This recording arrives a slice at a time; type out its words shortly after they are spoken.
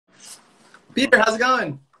Peter, how's it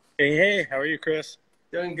going? Hey, hey, how are you, Chris?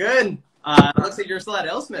 Doing good. Looks like you're still at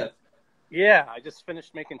AleSmith. Yeah, I just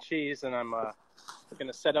finished making cheese, and I'm going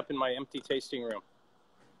to set up in my empty tasting room.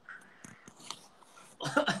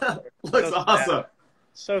 Looks So awesome. sad.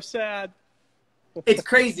 So sad. It's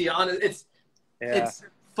crazy, honest. It's Yeah. it's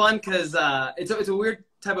fun because it's a weird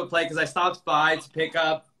type of play because I stopped by to pick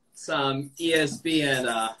up some ESB and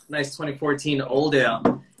nice 2014 Old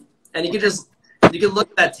Ale, and you can look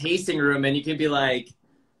at that tasting room and you can be like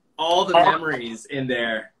all the memories in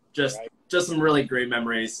there. Right. Just some really great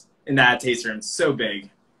memories in that tasting room. So big.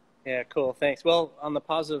 Yeah, cool. Thanks. Well, on the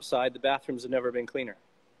positive side, the bathrooms have never been cleaner.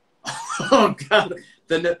 Oh God!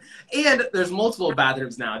 And there's multiple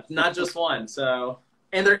bathrooms now, not just one. So,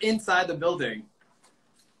 and they're inside the building.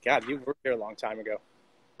 God, you were here a long time ago.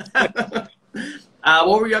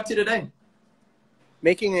 What were you up to today?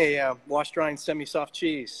 Making a wash-drying semi-soft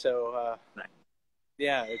cheese. So, Nice.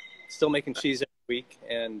 yeah, still making cheese every week,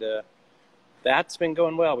 and that's been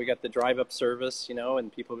going well. We got the drive-up service,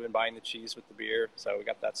 and people have been buying the cheese with the beer, so we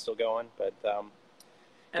got that still going. But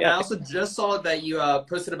And I yeah, also just saw that you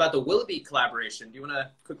posted about the Willoughby collaboration. Do you want to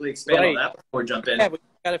quickly expand on right. that before we jump in? Yeah, we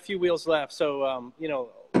got a few wheels left. So,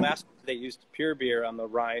 last year they used pure beer on the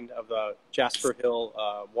rind of the Jasper Hill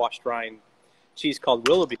washed rind cheese called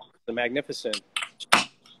Willoughby, the Magnificent.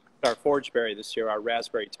 Our forge berry this year, our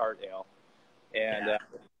raspberry tart ale. And Yeah.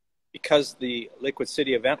 because the Liquid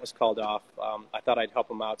City event was called off, I thought I'd help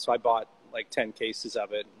them out. So I bought like 10 cases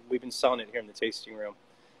of it. We've been selling it here in the tasting room.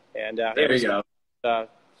 And There you go.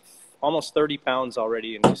 Almost 30 pounds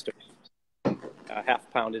already in just a half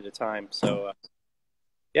pound at a time. So,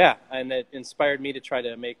 yeah, and it inspired me to try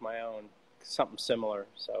to make my own, something similar.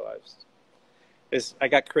 So I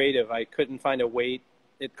got creative. I couldn't find a weight.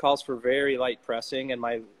 It calls for very light pressing, and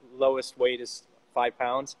my lowest weight is 5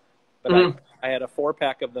 pounds. But I had a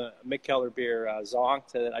 4-pack of the Mikkeller beer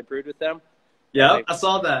Zonk that I brewed with them. Yeah, I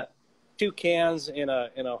saw that. 2 cans in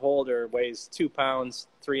a holder weighs 2 pounds,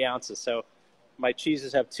 3 ounces. So my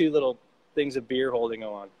cheeses have 2 little things of beer holding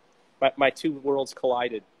on. My two worlds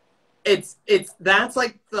collided. That's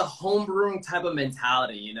like the home brewing type of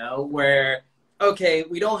mentality, where okay,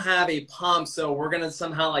 we don't have a pump, so we're gonna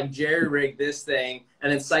somehow like jerry rig this thing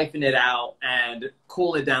and then siphon it out and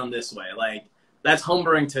cool it down this way. Like that's home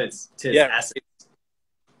brewing to its essence.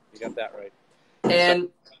 You got that right. And so,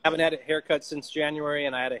 I haven't had a haircut since January,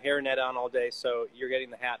 and I had a hairnet on all day, so you're getting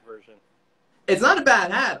the hat version. it's not a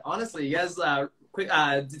bad hat, honestly. You guys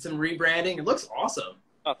did some rebranding. It looks awesome.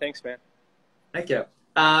 Oh, thanks, man. Thank you.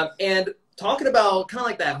 And talking about kind of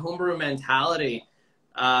like that homebrew mentality,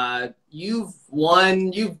 you've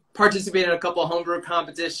participated in a couple of homebrew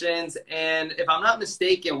competitions, and if I'm not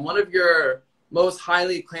mistaken, one of your most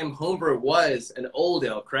highly acclaimed homebrew was an old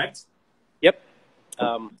ale, correct? Yep.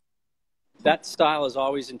 That style has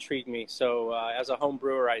always intrigued me. So as a home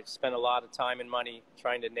brewer, I spent a lot of time and money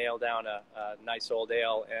trying to nail down a nice old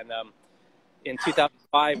ale. And in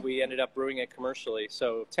 2005, we ended up brewing it commercially.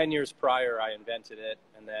 So 10 years prior, I invented it.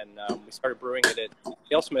 And then we started brewing it at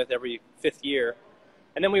AleSmith every 5th year.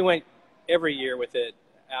 And then we went every year with it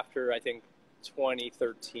after, I think,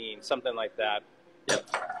 2013, something like that. Yep.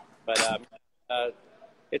 But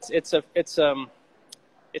it's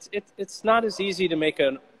not as easy to make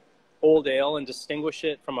an old ale and distinguish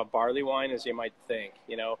it from a barley wine as you might think.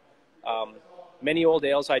 Many old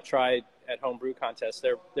ales I tried at home brew contests,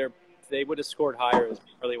 they would have scored higher as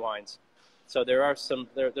barley wines. So there's some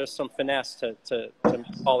finesse to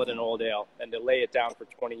call it an old ale and to lay it down for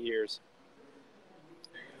 20 years.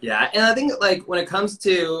 Yeah, and I think like when it comes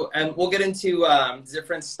to, and we'll get into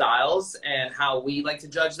different styles and how we like to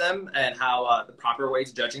judge them and how the proper way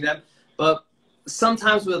to judging them. But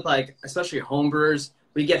sometimes with like, especially homebrewers,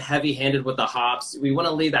 we get heavy-handed with the hops. We want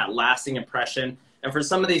to leave that lasting impression. And for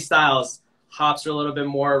some of these styles, hops are a little bit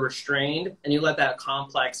more restrained, and you let that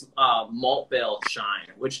complex malt bill shine,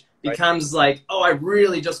 which becomes like, oh, I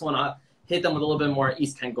really just want to hit them with a little bit more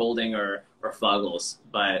East Kent Golding or Fuggles.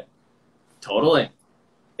 But totally.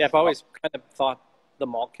 Yeah, I've always kind of thought the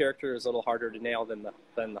malt character is a little harder to nail than the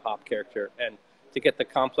hop character, and to get the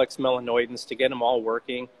complex melanoidins, to get them all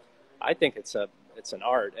working, I think it's an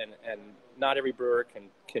art, and not every brewer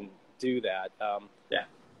can do that. Yeah.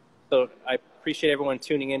 So I appreciate everyone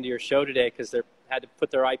tuning into your show today because they had to put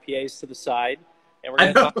their IPAs to the side, and we're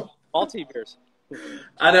going to talk about malty beers.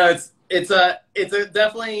 I know it's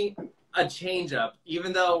definitely a change up.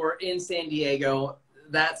 Even though we're in San Diego,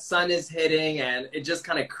 that sun is hitting, and it just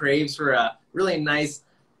kind of craves for a really nice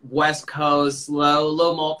West Coast,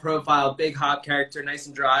 low malt profile, big hop character, nice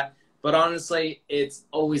and dry. But honestly, it's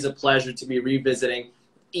always a pleasure to be revisiting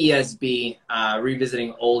ESB,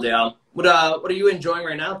 revisiting Old Ale. What are you enjoying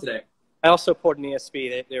right now today? I also poured an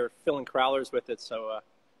ESB. They were filling crowlers with it, so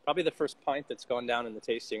probably the first pint that's gone down in the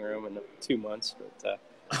tasting room in 2 months. But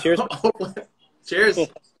cheers. Cheers.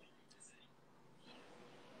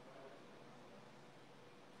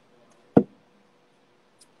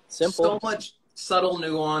 Simple. So much subtle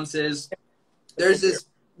nuances. There's this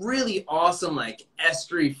really awesome, like,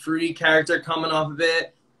 estery, fruity character coming off of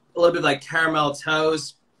it. A little bit like caramel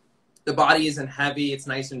toast. The body isn't heavy. It's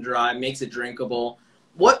nice and dry. Makes it drinkable.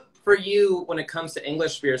 What, for you, when it comes to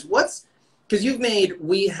English beers, because you've made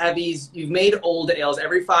wee heavies, you've made old ales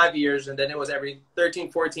every 5 years, and then it was every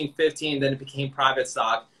 13, 14, 15, then it became private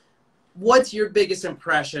stock. What's your biggest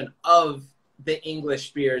impression of the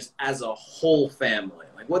English beers as a whole family?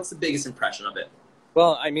 Like, what's the biggest impression of it?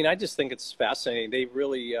 Well, I mean, I just think it's fascinating. They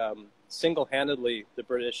really single-handedly, the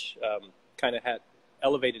British kind of had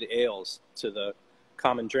elevated ales to the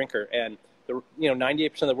common drinker, and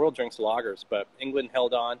 98% of the world drinks lagers, but England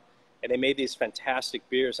held on, and they made these fantastic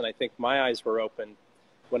beers. And I think my eyes were opened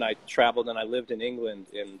when I traveled and I lived in England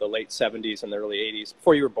in the late 70s and the early 80s,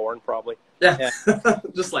 before you were born, probably. Yeah,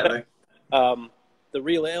 just slightly. The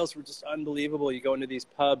real ales were just unbelievable. You go into these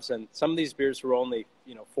pubs, and some of these beers were only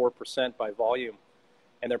 4% by volume,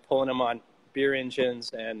 and they're pulling them on beer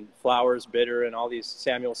engines and Flowers Bitter and all these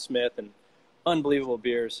Samuel Smith and unbelievable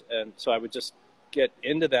beers. And so I would just get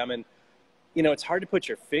into them, and it's hard to put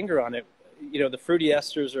your finger on it. The fruity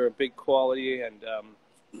esters are a big quality, and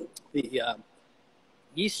the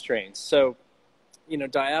yeast strains. So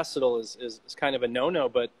diacetyl is kind of a no-no,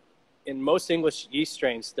 but in most English yeast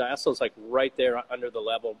strains, diacetyl is like right there under the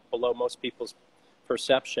level, below most people's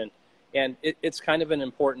perception, and it's kind of an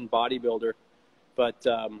important bodybuilder. But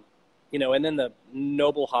and then the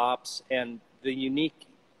noble hops and the unique,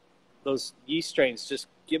 those yeast strains just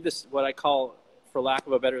give this, what I call, for lack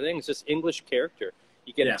of a better thing, it's just English character.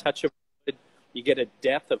 You get a touch of wood, you get a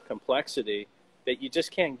depth of complexity that you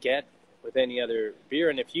just can't get with any other beer.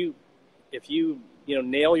 And if you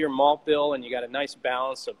nail your malt bill and you got a nice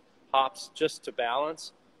balance of hops just to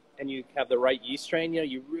balance, and you have the right yeast strain,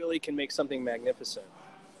 you really can make something magnificent.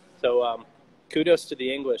 So kudos to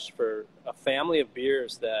the English for a family of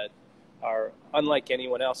beers that are unlike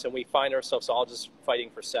anyone else, and we find ourselves all just fighting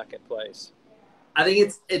for second place. I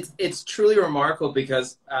think it's truly remarkable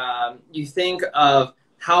because you think of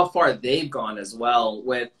how far they've gone as well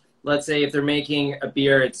with, let's say, if they're making a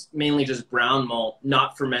beer, it's mainly just brown malt,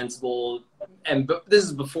 not fermentable, and this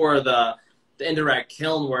is before the indirect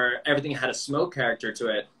kiln where everything had a smoke character to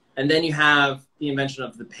it. And then you have the invention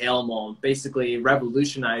of the pale malt, basically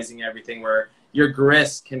revolutionizing everything, where your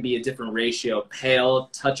grist can be a different ratio,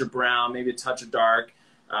 pale, touch of brown, maybe a touch of dark,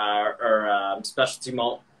 or specialty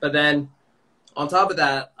malt. But then on top of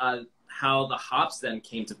that, how the hops then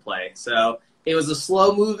came to play. So it was a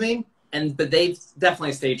slow moving, but they've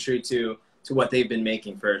definitely stayed true to what they've been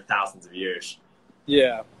making for thousands of years.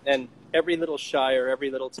 Yeah, and every little shire,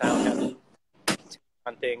 every little town has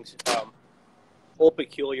on things. Old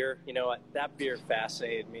Peculiar, that beer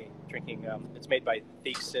fascinated me. Drinking, it's made by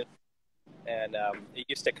Thiessen, and it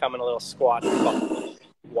used to come in a little squat,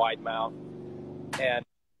 wide mouth, and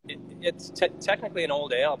it's technically an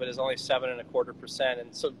old ale, but it's only 7.25%.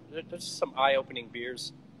 And so there's some eye-opening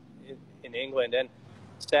beers in England, and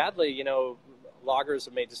sadly, lagers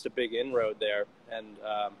have made just a big inroad there, and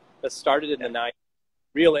that started in the 90s.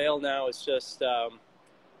 Real ale now is just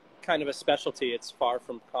kind of a specialty. It's far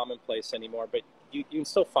from commonplace anymore, but you can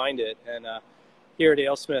still find it. And here at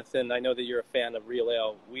AleSmith, and I know that you're a fan of real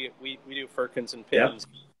ale, we do firkins and pins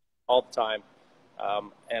all the time.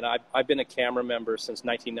 And I've been a CAMRA member since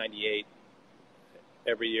 1998.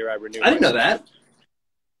 Every year I renew. I didn't know that.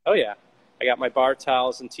 Oh yeah, I got my bar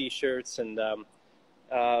towels and T-shirts, and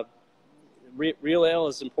real ale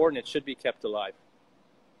is important. It should be kept alive.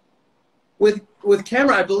 With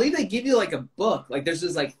CAMRA, I believe they give you like a book. Like there's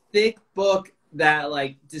this like thick book that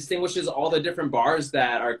like distinguishes all the different bars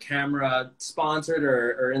that are CAMRA sponsored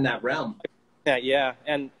or in that realm. Yeah,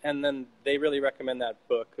 and then they really recommend that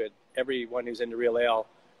book that everyone who's into real ale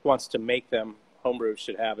wants to make them homebrew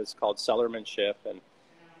should have. It's called Cellarmanship, and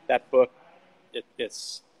that book,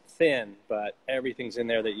 it's thin, but everything's in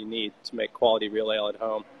there that you need to make quality real ale at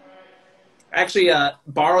home. I actually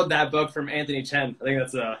borrowed that book from Anthony Chen. I think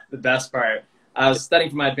that's the best part. I was studying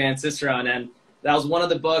for my advanced Cicerone, and that was one of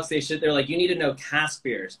the books they're like, you need to know cask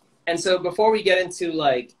beers. And so before we get into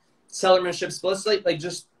like cellarmanships, let's like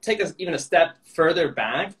just take us even a step further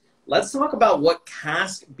back. Let's talk about what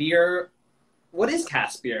is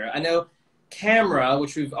cask beer? I know CAMRA,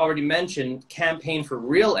 which we've already mentioned, campaign for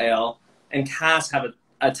real ale, and cask have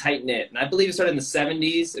a tight knit, and I believe it started in the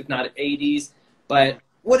 70s, if not 80s. But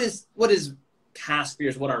what is cask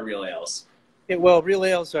beers? What are real ales? Yeah, well, real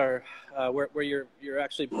ales are where you're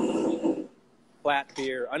actually flat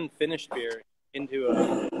beer, unfinished beer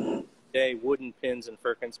into wooden pins and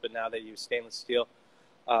firkins, but now they use stainless steel,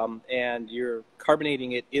 and you're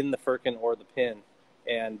carbonating it in the firkin or the pin,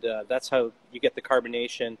 and that's how you get the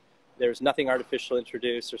carbonation. There's nothing artificial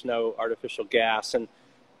introduced. There's no artificial gas, and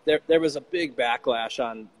there was a big backlash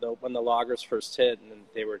on when the lagers first hit, and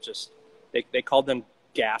they were just they called them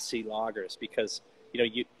gassy lagers because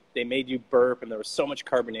they made you burp, and there was so much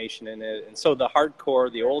carbonation in it, and so the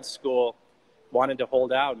hardcore, the old school, wanted to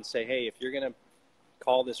hold out and say, hey, if you're going to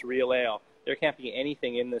call this real ale, there can't be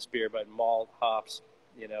anything in this beer but malt, hops,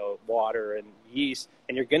 water and yeast,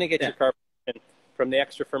 and you're going to get your carbonation from the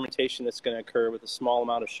extra fermentation that's going to occur with a small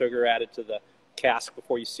amount of sugar added to the cask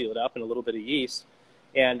before you seal it up and a little bit of yeast.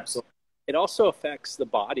 And it also affects the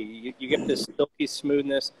body. You get this silky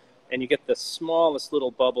smoothness, and you get the smallest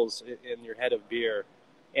little bubbles in your head of beer.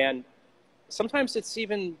 And sometimes it's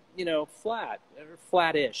even, flat or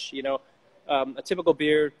flat-ish, a typical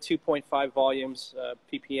beer, 2.5 volumes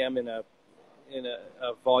ppm in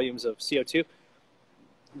a volumes of CO2.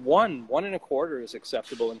 One and a quarter is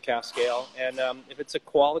acceptable in cask ale, and if it's a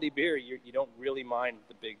quality beer, you don't really mind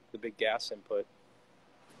the big gas input.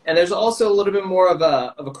 And there's also a little bit more of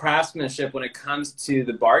a craftsmanship when it comes to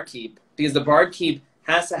the barkeep, because the barkeep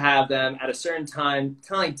has to have them at a certain time,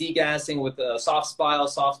 kind of like degassing with a soft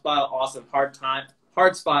spile, awesome,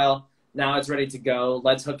 hard spile. Now it's ready to go.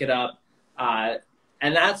 Let's hook it up.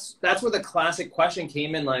 And that's where the classic question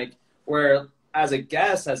came in, like where as a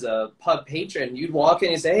guest, as a pub patron, you'd walk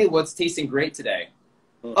in and say, hey, what's tasting great today?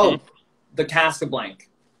 Mm-hmm. Oh, the cask of blank.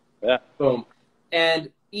 Yeah. Boom. And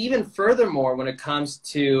even furthermore, when it comes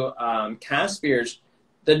to cask beers,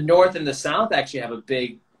 the North and the South actually have a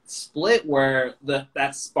big split where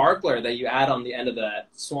that sparkler that you add on the end of the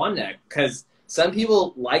swan neck, because some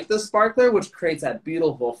people like the sparkler, which creates that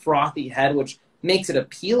beautiful frothy head, which makes it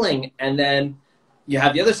appealing, and then you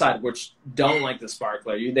have the other side, which don't like the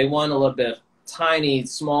sparkler. They want a little bit of tiny,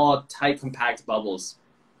 small, tight, compact bubbles.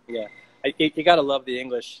 Yeah, you got to love the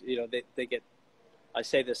English. They get, I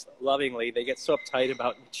say this lovingly, they get so uptight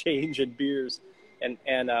about change in beers, and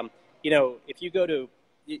if you go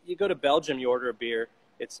to Belgium, you order a beer,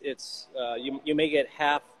 you may get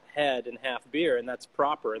half head and half beer, and that's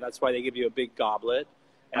proper, and that's why they give you a big goblet,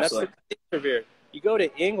 and Absolutely. That's the beer. You go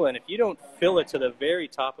to England, if you don't fill it to the very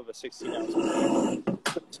top of a 16-ounce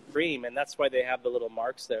cream, and that's why they have the little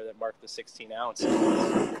marks there that mark the 16-ounce.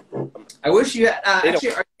 I wish you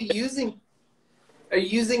actually are you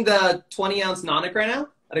using the 20-ounce Nonic right now?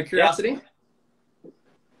 Out of curiosity.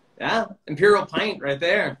 Yeah, Imperial pint right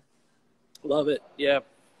there. Love it. Yeah,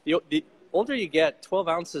 the older you get, 12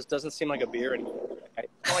 ounces doesn't seem like a beer anymore.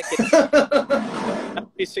 I like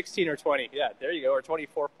it. Be 16 or 20. Yeah, there you go. Or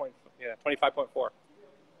 25.4.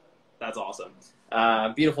 That's awesome.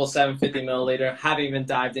 Beautiful 750 milliliter. Haven't even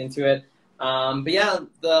dived into it. But yeah,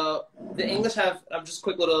 the English have just a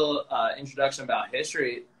quick little introduction about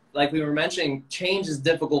history. Like we were mentioning, change is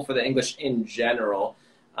difficult for the English in general.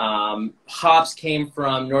 Hops came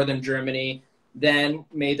from northern Germany, then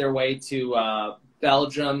made their way to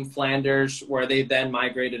Belgium, Flanders, where they then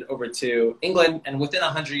migrated over to England. And within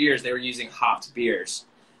 100 years, they were using hopped beers.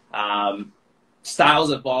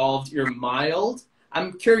 Styles evolved. You're mild.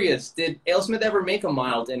 I'm curious, did AleSmith ever make a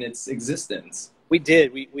mild in its existence? We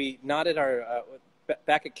did. We nodded our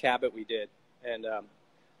back at Cabot. We did, and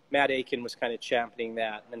Matt Aiken was kind of championing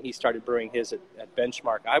that, and then he started brewing his at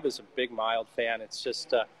Benchmark. I was a big mild fan. It's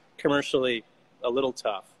just commercially a little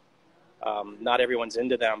tough. Not everyone's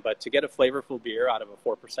into them, but to get a flavorful beer out of a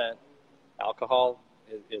 4% alcohol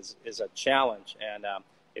is a challenge, and a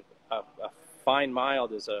fine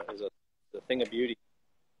mild is a thing of beauty.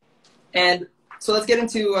 And so let's get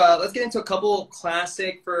into a couple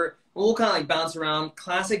classic we'll kind of like bounce around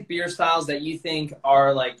classic beer styles that you think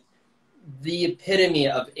are like the epitome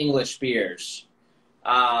of English beers.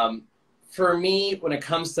 For me, when it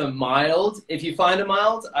comes to mild, if you find a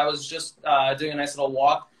mild, I was just doing a nice little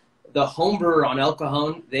walk. The homebrewer on El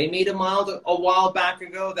Cajon, they made a mild a while back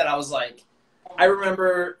ago that I was like, I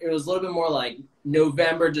remember it was a little bit more like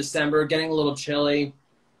November, December, getting a little chilly.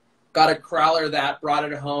 Got a crowler that, brought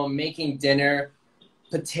it home, making dinner,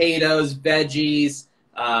 potatoes, veggies,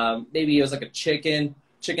 maybe it was like a chicken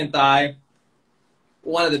thigh.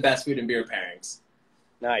 One of the best food and beer pairings.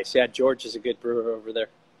 Nice. Yeah, George is a good brewer over there.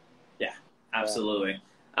 Yeah, absolutely.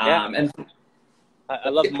 And I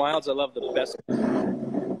love milds. I love the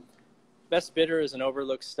best bitter is an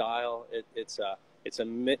overlooked style. It's It's a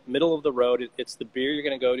middle of the road. It's the beer you're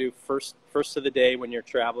going to go to first of the day when you're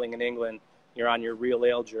traveling in England. You're on your real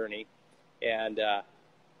ale journey, and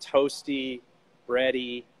toasty,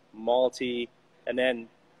 bready, malty, and then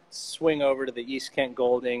swing over to the East Kent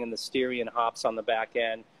Golding and the Styrian hops on the back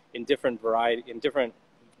end in different variety, in different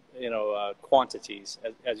quantities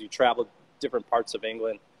as you travel different parts of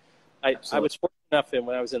England. I was fortunate enough that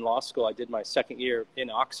when I was in law school, I did my second year in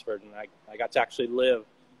Oxford, and I got to actually live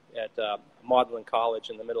at Magdalen College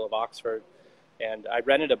in the middle of Oxford, and I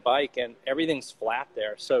rented a bike, and everything's flat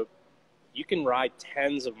there, so you can ride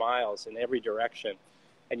tens of miles in every direction,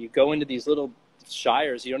 and you go into these little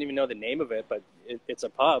shires. You don't even know the name of it, but it's a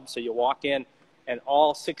pub, so you walk in, and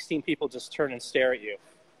all 16 people just turn and stare at you.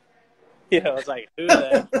 It's like, who's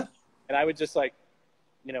that? And I would just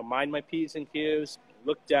mind my P's and Q's,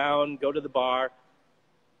 look down, go to the bar,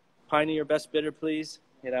 pint of your best bitter, please.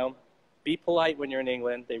 Be polite when you're in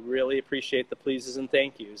England. They really appreciate the pleases and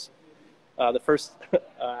thank yous. The first,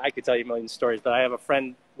 I could tell you a million stories, but I have a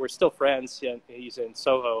friend, we're still friends, he's in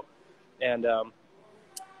Soho, and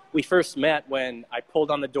we first met when I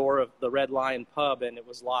pulled on the door of the Red Lion pub and it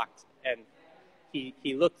was locked, and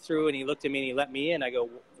he looked through and he looked at me and he let me in. I go,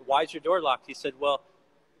 why is your door locked? He said, well,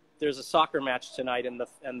 there's a soccer match tonight and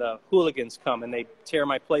the hooligans come and they tear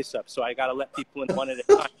my place up, so I got to let people in one at a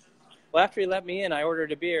time. Well, after he let me in, I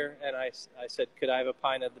ordered a beer, and I said, could I have a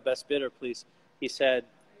pint of the best bitter, please? He said,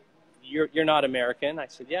 you're not American. I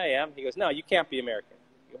said, yeah, I am. He goes, no, you can't be American.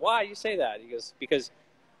 I go, why you say that? He goes, because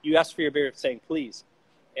you asked for your beer saying please.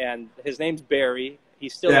 And his name's Barry. He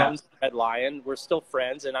still owns Red Lion. We're still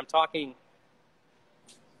friends, and I'm talking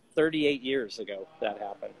 38 years ago that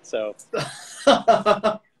happened. So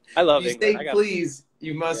I love England. You say please,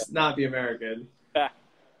 you must not be American.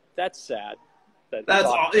 That's sad. That's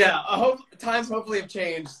all. Yeah. Times hopefully have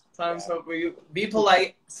changed. Hopefully be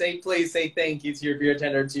polite. Say please. Say thank you to your beer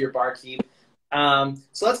tender, to your barkeep.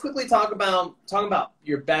 So let's quickly talk about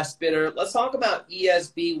your best bitter. Let's talk about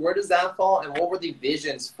ESB. Where does that fall, and what were the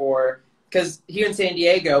visions for? Because here in San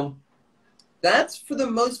Diego, that's for the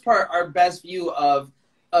most part our best view of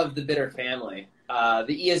the bitter family.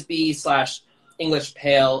 The ESB / English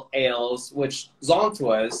Pale Ales, which Zonk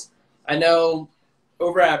was. I know.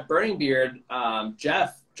 Over at Burning Beard,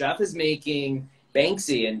 Jeff is making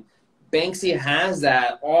Banksy, and Banksy has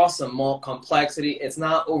that awesome malt complexity. It's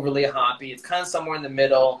not overly hoppy. It's kind of somewhere in the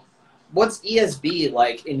middle. What's ESB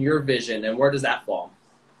like in your vision, and where does that fall?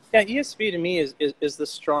 Yeah, ESB to me is the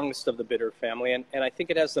strongest of the bitter family, and I think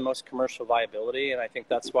it has the most commercial viability, and I think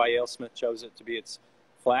that's why AleSmith chose it to be its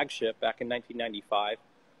flagship back in 1995.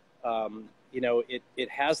 It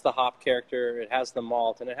has the hop character, it has the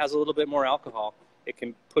malt, and it has a little bit more alcohol. It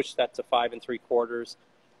can push that to 5 3/4,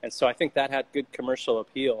 and so I think that had good commercial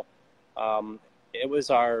appeal. It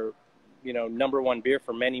was our, number one beer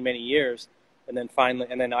for many, many years, and then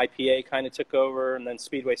IPA kind of took over, and then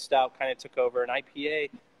Speedway Stout kind of took over, and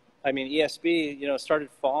ESB,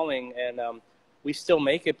 started falling, and we still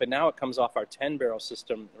make it, but now it comes off our 10-barrel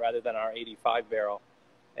system rather than our 85-barrel,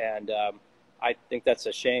 and I think that's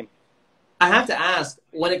a shame. I have to ask,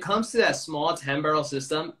 when it comes to that small 10-barrel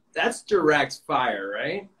system, that's direct fire,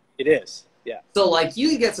 right? It is, yeah. So, you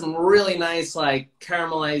can get some really nice,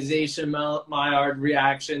 caramelization, Maillard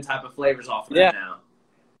reaction type of flavors off of that now.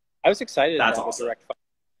 I was excited about awesome. direct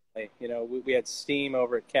fire. We had steam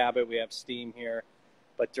over at Cabot. We have steam here.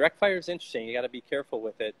 But direct fire is interesting. You got to be careful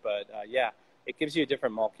with it. But, it gives you a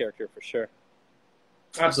different malt character for sure.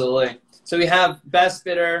 Absolutely. So we have best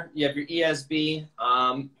bitter, you have your ESB.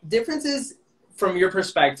 Differences from your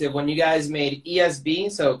perspective when you guys made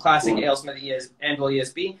ESB, so classic AleSmith Anvil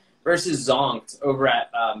ESB, versus Zonked over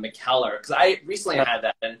at McKellar. Because I recently had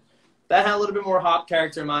that, and that had a little bit more hop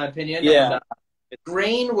character in my opinion. Yeah. And,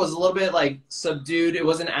 grain was a little bit subdued. It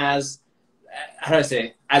wasn't as,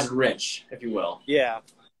 as rich, if you will. Yeah.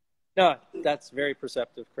 No, that's very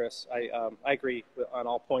perceptive, Chris. I agree on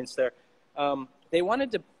all points there. They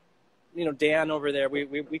wanted to, Dan over there,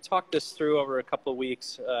 we talked this through over a couple of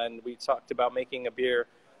weeks, and we talked about making a beer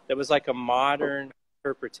that was like a modern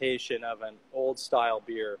interpretation of an old-style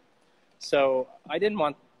beer. So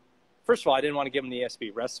first of all, I didn't want to give them the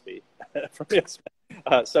ESB recipe. From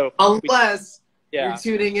Unless you're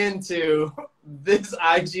tuning into this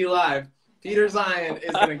IG Live, Peter Zien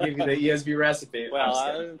is going to give you the ESB recipe. Well,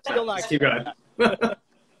 I'm still not. Keep going.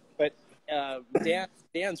 But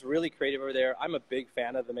Dan's really creative over there. I'm a big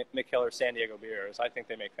fan of the McKellar San Diego beers. I think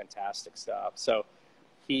they make fantastic stuff. So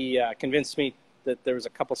he convinced me that there was a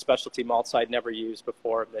couple specialty malts I'd never used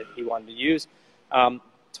before that he wanted to use.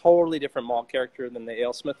 Totally different malt character than the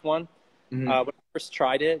AleSmith one. When I first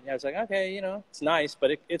tried it, I was like, okay, you know, it's nice,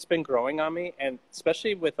 but it's been growing on me. And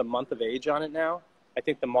especially with a month of age on it now, I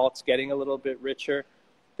think the malt's getting a little bit richer.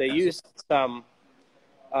 They use some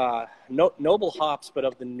noble hops, but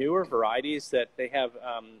of the newer varieties that they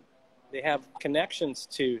have connections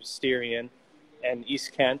to Styrian and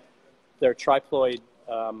East Kent. They're triploid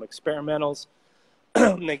experimentals.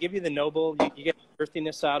 They give you the noble, you get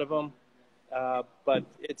earthiness out of them, but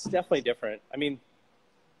it's definitely different. I mean,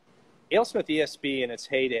 AleSmith ESB in its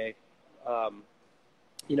heyday,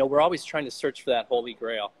 you know, we're always trying to search for that holy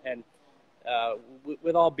grail. And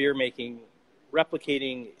with all beer making,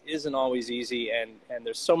 replicating isn't always easy, and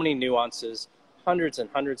there's so many nuances, hundreds and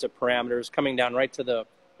hundreds of parameters coming down right to the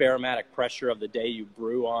barometric pressure of the day you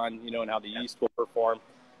brew on, you know, and how the yeast will perform.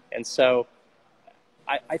 And so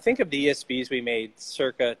I think of the ESBs we made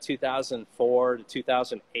circa 2004 to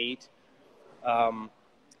 2008.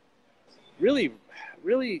 Really,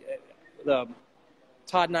 the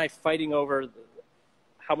Todd and I fighting over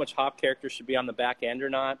how much hop character should be on the back end or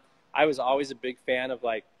not. I was always a big fan of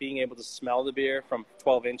like being able to smell the beer from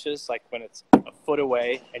 12 inches, like when it's a foot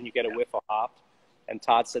away and you get a whiff of hop. And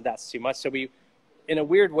Todd said that's too much. So we, in a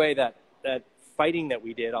weird way, that fighting that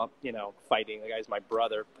we did, you know, fighting, the guy's my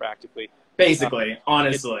brother practically. Basically,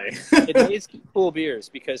 honestly. It made some cool beers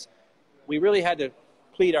because we really had to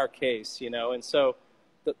plead our case, you know. And so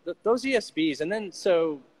those ESBs, and then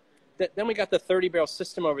then we got the 30-barrel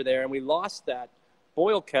system over there, and we lost that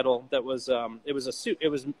boil kettle that was it was a soup. It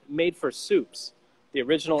was made for soups. The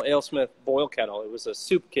original AleSmith boil kettle. It was a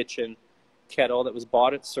soup kitchen kettle that was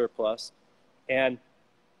bought at surplus, and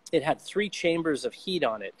it had 3 chambers of heat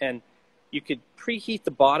on it, and you could preheat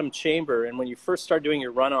the bottom chamber, and when you first start doing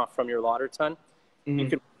your runoff from your lauter tun, you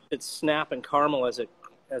could it snap and caramel as it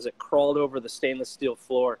crawled over the stainless steel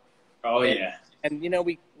floor. Oh yeah. And you know,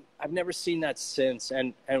 I've never seen that since,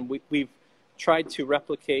 and we've tried to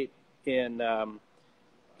replicate in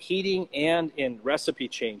heating and in recipe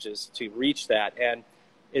changes to reach that, and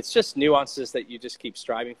it's just nuances that you just keep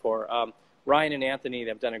striving for. Ryan and Anthony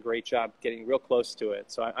have done a great job getting real close to it,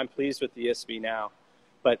 so I'm pleased with the ESB now.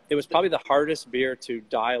 But it was probably the hardest beer to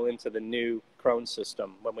dial into the new Krone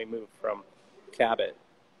system when we moved from Cabot.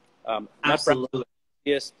 Absolutely.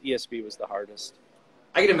 ESB was the hardest.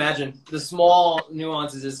 I can imagine the small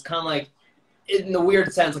nuances is kind of like, in the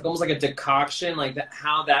weird sense, like almost like a decoction, like that,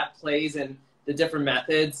 how that plays and the different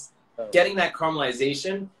methods, getting that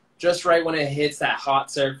caramelization just right when it hits that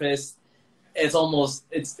hot surface. It's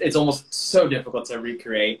almost so difficult to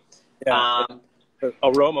recreate. Yeah. The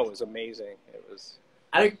aroma was amazing. It was.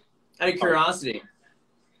 Out of curiosity,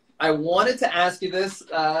 I wanted to ask you this.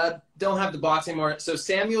 Don't have the box anymore. So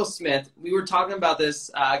Samuel Smith, we were talking about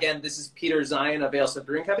this. Again, this is Peter Zien of AleSmith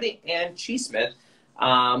Brewing Company and Cheese Smith.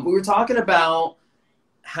 We were talking about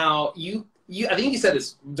how you I think you said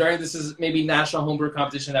this during this is maybe national homebrew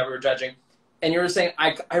competition that we were judging. And you were saying,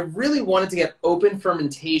 I really wanted to get open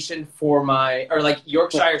fermentation for like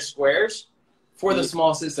Yorkshire squares for the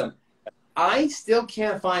small system. I still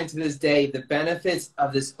can't find to this day the benefits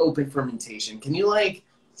of this open fermentation. Can you like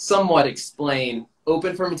somewhat explain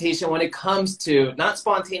open fermentation when it comes to not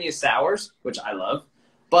spontaneous sours, which I love,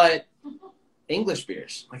 but English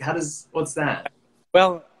beers? Like what's that?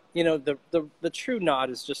 Well, you know, the true nod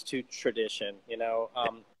is just to tradition. You know,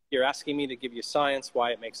 you're asking me to give you science,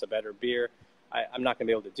 why it makes a better beer. I'm not going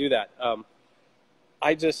to be able to do that.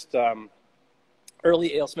 Early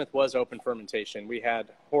AleSmith was open fermentation. We had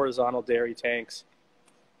horizontal dairy tanks.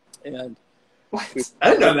 And what?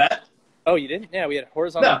 I didn't know that. Oh, you didn't? Yeah, we had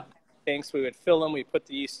horizontal tanks. We would fill them. We put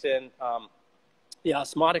the yeast in. The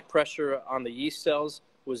osmotic pressure on the yeast cells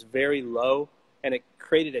was very low, and it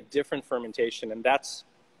created a different fermentation. And that's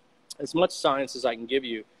as much science as I can give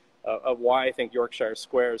you of why I think Yorkshire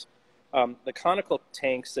squares. The conical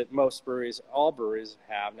tanks that most breweries, all breweries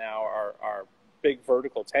have now are big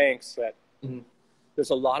vertical tanks that there's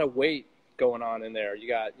a lot of weight going on in there. You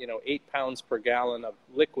got, 8 pounds per gallon of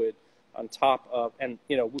liquid on top of, and,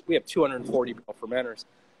 we have 240 barrel fermenters,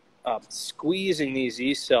 squeezing these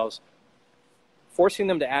yeast cells, forcing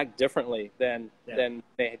them to act differently than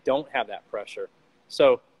they don't have that pressure.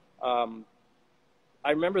 So I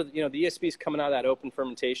remember, the ESBs coming out of that open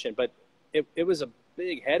fermentation, but it was a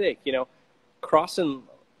big headache. Crossing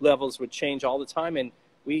levels would change all the time, and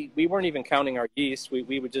we weren't even counting our yeast.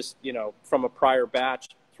 We would just, from a prior batch,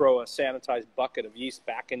 throw a sanitized bucket of yeast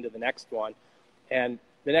back into the next one. And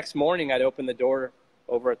the next morning I'd open the door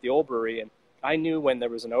over at the old brewery, and I knew when there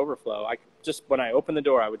was an overflow. When I opened the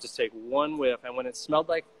door, I would just take one whiff, and when it smelled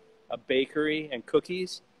like a bakery and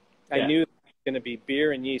cookies, I knew it was going to be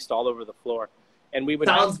beer and yeast all over the floor. And we would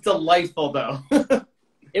Sounds delightful, though.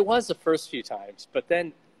 It was the first few times, but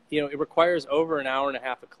then, it requires over an hour and a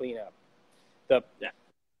half of cleanup.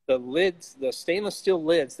 The lids, the stainless steel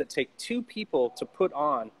lids that take 2 people to put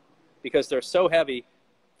on because they're so heavy,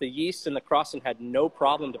 the yeast and the crossin had no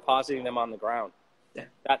problem depositing them on the ground. Yeah.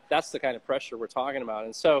 That's the kind of pressure we're talking about.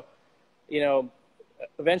 And so,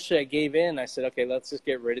 eventually I gave in. I said, okay, let's just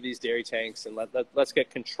get rid of these dairy tanks and let's get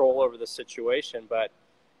control over the situation. But,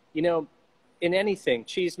 in anything,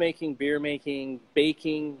 cheese making, beer making,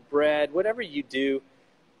 baking, bread, whatever you do,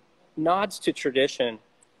 nods to tradition,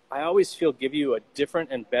 I always feel give you a different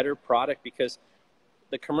and better product, because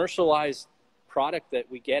the commercialized product that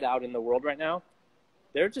we get out in the world right now,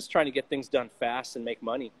 they're just trying to get things done fast and make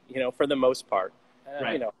money, for the most part.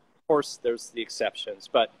 Right. Of course, there's the exceptions,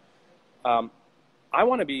 but I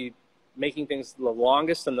want to be making things the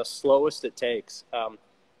longest and the slowest it takes,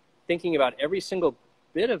 thinking about every single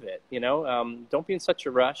bit of it, don't be in such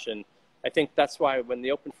a rush. And I think that's why when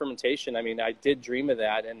the open fermentation, I did dream of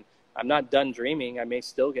that, and I'm not done dreaming. I may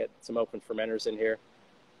still get some open fermenters in here.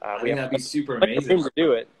 I think that'd be super amazing to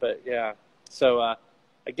do it, but yeah. So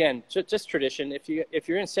again, just tradition. If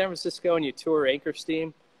you're in San Francisco and you tour Anchor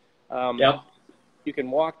Steam, you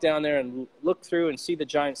can walk down there and look through and see the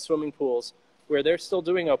giant swimming pools where they're still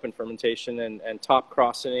doing open fermentation and top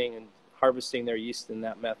crossing and harvesting their yeast in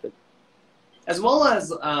that method. As well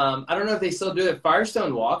as, I don't know if they still do it,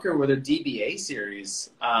 Firestone Walker with their DBA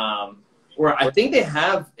series, where I think they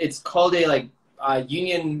have, it's called a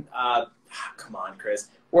Union, come on, Chris,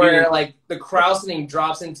 where the krausening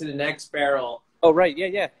drops into the next barrel. Oh, right.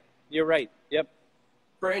 Yeah. You're right. Yep.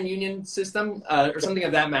 Burton Union system, or something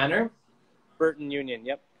of that manner. Burton Union.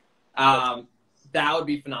 Yep. That would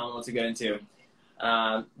be phenomenal to get into.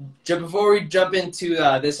 Before we jump into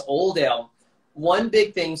this old ale, one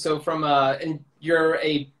big thing. So from and you're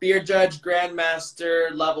a beer judge, grandmaster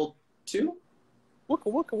level 2. Wooka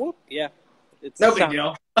wooka whoop. Yeah. It's no big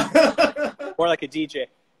deal. More like a DJ.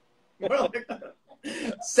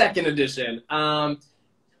 Second edition.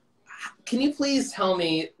 Can you please tell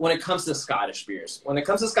me, when it comes to Scottish beers,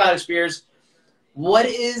 what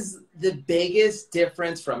is the biggest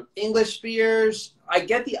difference from English beers? I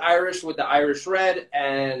get the Irish with the Irish Red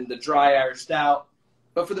and the dry Irish Stout,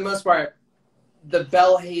 but for the most part, the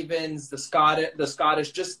Belhavens, the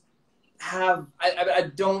Scottish just have, I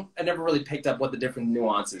never really picked up what the different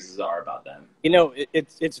nuances are about them.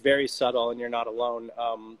 It's very subtle, and you're not alone.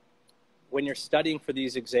 When you're studying for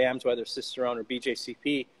these exams, whether Cicerone or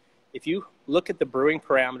BJCP, if you look at the brewing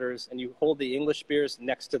parameters and you hold the English beers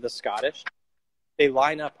next to the Scottish, they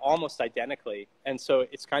line up almost identically. And so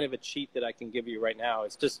it's kind of a cheat that I can give you right now.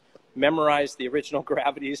 It's just memorize the original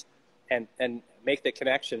gravities and make the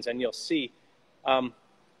connections, and you'll see.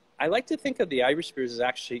 I like to think of the Irish beers as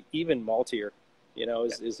actually even maltier,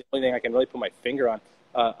 is the only thing I can really put my finger on.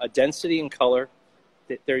 A density and color.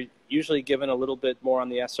 They're usually given a little bit more on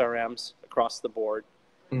the SRMs across the board.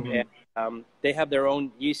 Mm-hmm. And they have their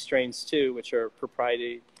own yeast strains too, which are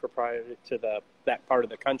proprietary to that part of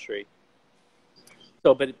the country.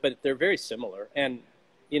 So, but they're very similar. And,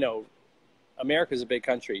 America's a big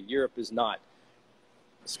country. Europe is not.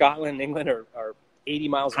 Scotland and England are 80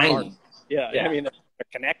 miles apart. Yeah. They're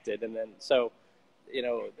connected. And then, so,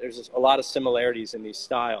 there's just a lot of similarities in these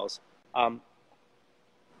styles.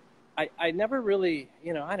 I never really,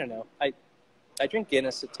 I don't know. I drink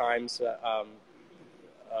Guinness at times,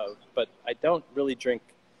 but I don't really drink.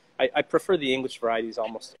 I prefer the English varieties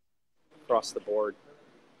almost across the board.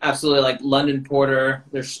 Absolutely, like London Porter.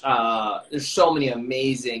 There's so many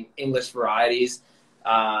amazing English varieties,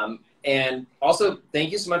 and also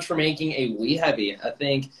thank you so much for making a Wee Heavy. I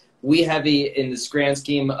think Wee Heavy, in this grand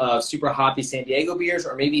scheme of super hoppy San Diego beers,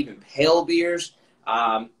 or maybe even pale beers,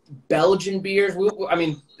 Belgian beers.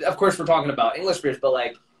 Of course, we're talking about English beers,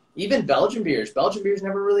 but even Belgian beers. Belgian beers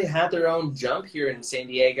never really had their own jump here in San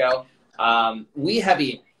Diego. Wee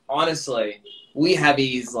Heavy, honestly, Wee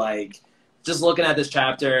Heavy's just looking at this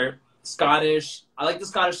chapter, Scottish. I like the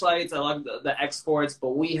Scottish Lights. I like the exports,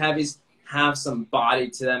 but Wee Heavies have some body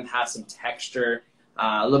to them, have some texture,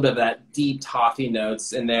 a little bit of that deep toffee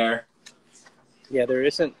notes in there. Yeah, there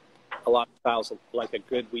isn't a lot of styles like a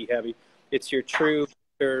good Wee Heavy. It's your true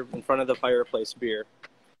in front of the fireplace beer.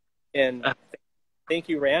 And thank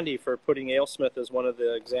you, Randy, for putting AleSmith as one of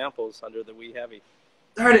the examples under the Wee Heavy.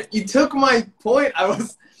 Darn it, you took my point. I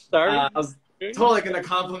was sorry. I was totally going to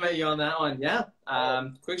compliment you on that one. Yeah.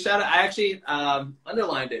 Quick shout out. I actually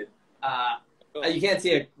underlined it. You can't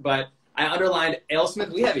see it, but I underlined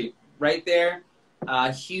AleSmith Wee Heavy right there.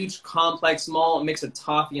 Huge, complex malt, a mix of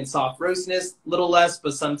toffee and soft roastness. Little less,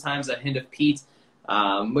 but sometimes a hint of peat.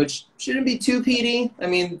 which shouldn't be too peaty. I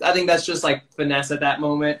mean, I think that's just like finesse at that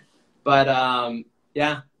moment. But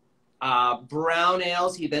yeah, brown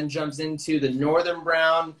ales. He then jumps into the Northern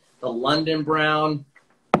Brown, the London Brown,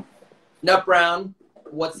 Nut Brown.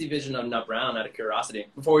 What's the vision of Nut Brown, out of curiosity,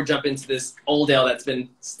 before we jump into this old ale that's been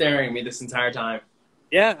staring at me this entire time?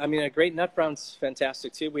 Yeah, I mean, a great Nut Brown's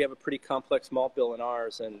fantastic too. We have a pretty complex malt bill in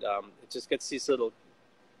ours, and it just gets these little.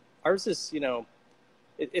 Ours is, you know,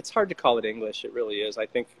 it's hard to call it English. It really is. I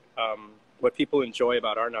think what people enjoy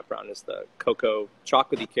about our Nut Brown is the cocoa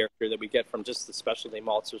chocolatey character that we get from just the specialty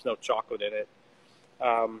malts. There's no chocolate in it.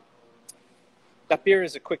 That beer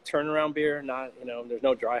is a quick turnaround beer. Not, you know, there's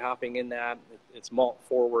no dry hopping in that. It's malt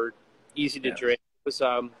forward, easy to drink. It was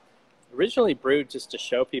originally brewed just to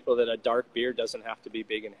show people that a dark beer doesn't have to be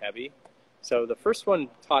big and heavy. So the first one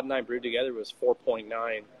Todd and I brewed together was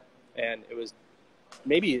 4.9, and it was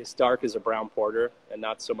maybe as dark as a brown porter and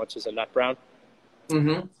not so much as a Nut Brown.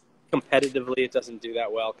 Mm-hmm. Competitively, it doesn't do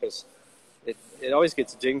that well because it always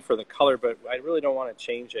gets dinged for the color, but I really don't want to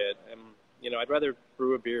change it. And, you know, I'd rather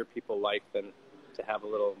brew a beer people like than to have a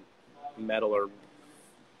little metal or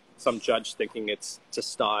some judge thinking it's to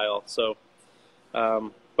style. So,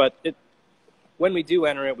 but when we do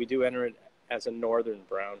enter it as a Northern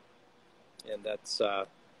Brown, and that's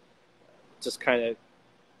just kind of,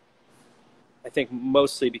 I think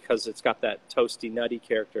mostly because it's got that toasty, nutty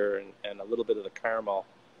character and a little bit of the caramel.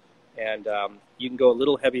 And you can go a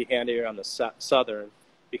little heavy-handed on the Southern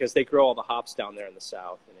because they grow all the hops down there in the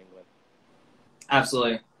South in England.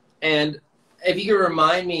 Absolutely. And if you could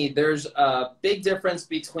remind me, there's a big difference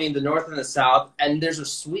between the North and the South, and there's a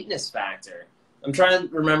sweetness factor. I'm trying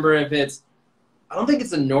to remember if it's, I don't think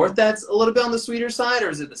it's the North that's a little bit on the sweeter side, or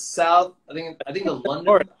is it the South? I think the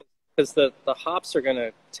London. Because the hops are going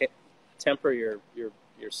to temper your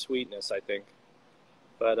sweetness, I think.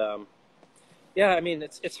 But yeah, I mean,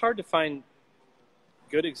 it's hard to find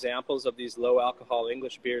good examples of these low alcohol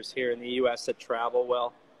English beers here in the U.S. that travel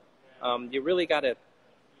well. You really got to,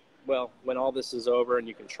 well, when all this is over and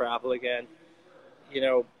you can travel again, you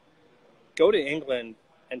know, go to England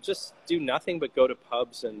and just do nothing but go to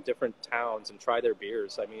pubs in different towns and try their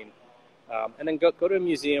beers. I mean, and then go to a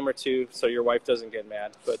museum or two so your wife doesn't get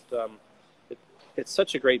mad. But it's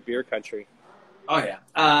such a great beer country. Oh, yeah.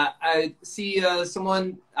 I see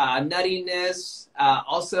someone, nuttiness,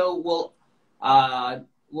 also will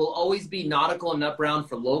always be nautical and Nut Brown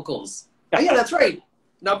for locals. Oh, yeah, that's right.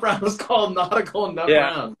 Nut Brown was called nautical and Nut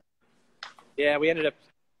Brown. Yeah, we ended up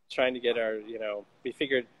trying to get our, you know, we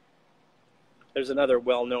figured there's another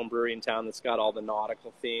well-known brewery in town that's got all the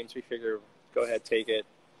nautical themes. We figured, go ahead, take it.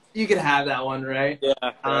 You could have that one, right? Yeah,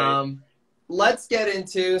 right. Let's get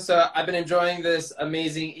into, so I've been enjoying this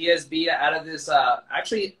amazing ESB out of this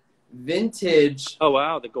actually vintage. Oh,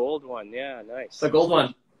 wow, the gold one. Yeah, nice. The gold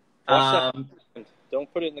one.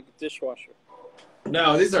 Don't put it in the dishwasher.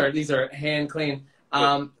 No, these are hand clean.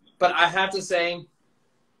 But I have to say,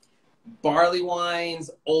 barley wines,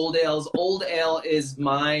 old ales. Old ale is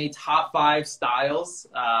my top 5 styles.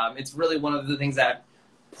 It's really one of the things that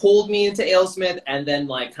pulled me into AleSmith, and then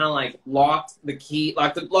like kind of like locked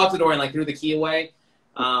the door and like threw the key away.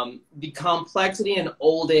 The complexity in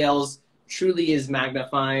old ales truly is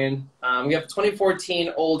magnifying. We have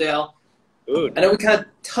 2014 old ale. Ooh. I know we kind of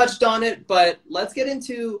touched on it, but let's get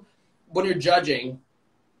into when you're judging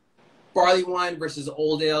barley wine versus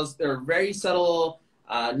old ales. There are very subtle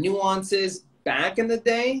nuances back in the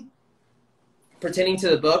day pertaining to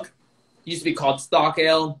the book. It used to be called stock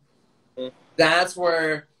ale. That's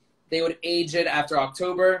where they would age it after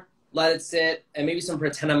October, let it sit, and maybe some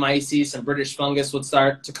Brettanomyces, some British fungus would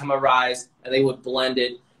start to come arise, and they would blend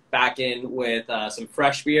it back in with some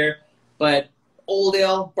fresh beer. But old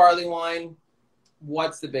ale, barley wine,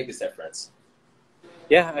 what's the biggest difference?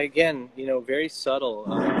 Yeah, again, you know, very subtle.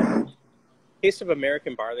 In case of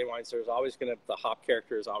American barley wines, the hop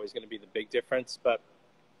character is always going to be the big difference, but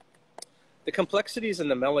the complexities and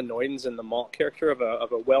the melanoidins and the malt character of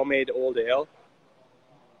a well-made old ale.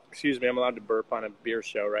 Excuse me, I'm allowed to burp on a beer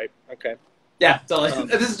show, right? Okay. Yeah, totally.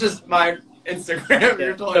 This is just my Instagram. Yeah.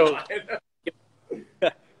 You're totally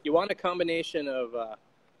fine. You want a combination of,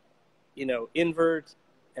 you know, invert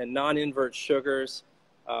and non-invert sugars.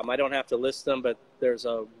 I don't have to list them, but there's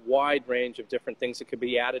a wide range of different things that could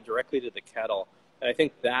be added directly to the kettle. And I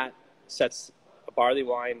think that sets a barley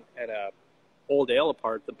wine and a old ale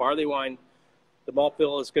apart. The barley wine, the malt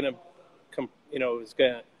bill is going to, you know,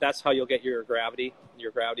 that's how you'll get your gravity.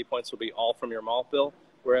 Your gravity points will be all from your malt bill.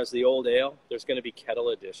 Whereas the old ale, there's going to be kettle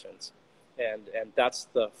additions. And that's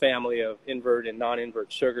the family of invert and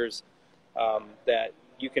non-invert sugars that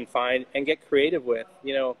you can find and get creative with.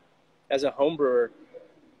 You know, as a home brewer,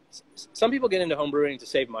 some people get into home brewing to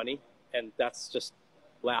save money, and that's just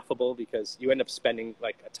laughable because you end up spending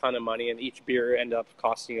like a ton of money, and each beer end up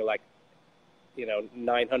costing you like, you know,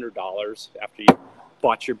 $900 after you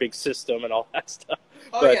bought your big system and all that stuff.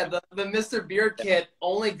 Oh, but, yeah, the Mr. Beer kit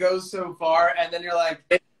only goes so far, and then you're like,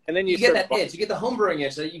 and then you get that itch. You get the home brewing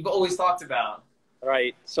itch that you've always talked about.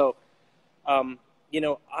 Right. So, you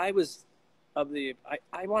know, I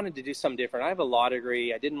wanted to do something different. I have a law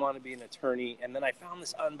degree. I didn't want to be an attorney. And then I found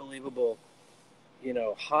this unbelievable, you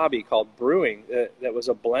know, hobby called brewing that was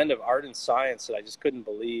a blend of art and science that I just couldn't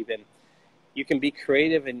believe. And you can be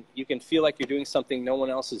creative and you can feel like you're doing something no one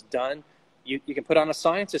else has done. You can put on a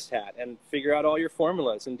scientist hat and figure out all your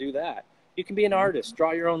formulas and do that. You can be an artist,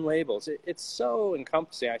 draw your own labels. It's so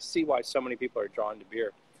encompassing. I see why so many people are drawn to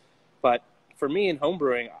beer. But for me in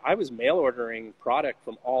homebrewing, I was mail ordering product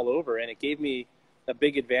from all over, and it gave me a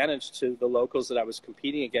big advantage to the locals that I was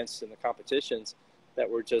competing against in the competitions that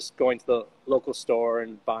were just going to the local store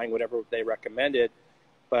and buying whatever they recommended.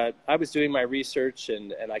 But I was doing my research,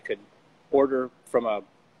 and I could order from a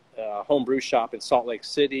home brew shop in Salt Lake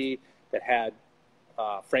City that had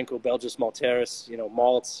Franco-Belgisch Malteres, you know,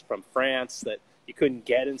 malts from France that you couldn't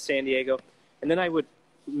get in San Diego. And then I would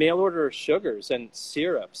mail order sugars and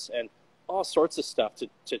syrups and all sorts of stuff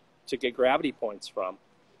to get gravity points from.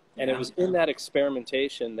 And it was in that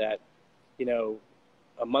experimentation that, you know,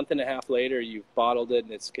 a month and a half later, you've bottled it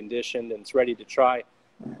and it's conditioned and it's ready to try.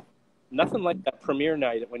 Nothing like that premiere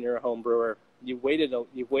night when you're a home brewer. You've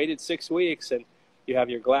waited 6 weeks and you have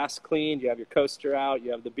your glass cleaned, you have your coaster out,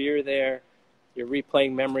 you have the beer there, you're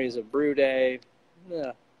replaying memories of brew day.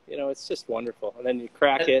 Yeah, you know, it's just wonderful. And then you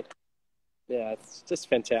crack it. Yeah, it's just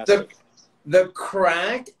fantastic. The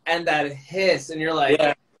crack and that hiss, and you're like,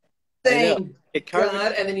 yeah, thank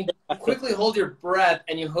God. And then you quickly hold your breath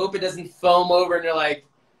and you hope it doesn't foam over, and you're like,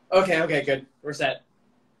 okay, good, we're set.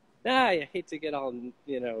 I hate to get all,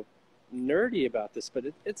 you know, nerdy about this, but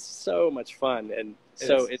it's so much fun, and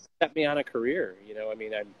so it set me on a career. You know, I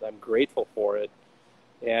mean, I'm grateful for it,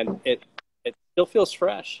 and it still feels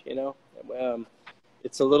fresh. You know,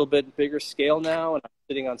 it's a little bit bigger scale now, and I'm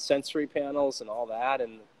sitting on sensory panels and all that,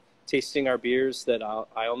 and tasting our beers that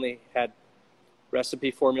I only had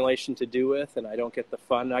recipe formulation to do with, and I don't get the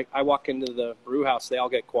fun. I walk into the brew house, they all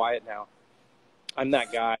get quiet now. I'm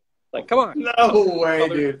that guy. Like, come on. No way,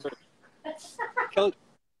 dude.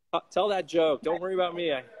 Tell that joke. Don't worry about me.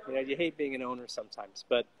 You know, you hate being an owner sometimes.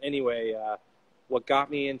 But anyway, what got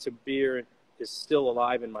me into beer is still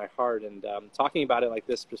alive in my heart, and talking about it like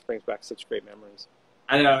this just brings back such great memories.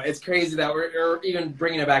 I know. It's crazy that we're even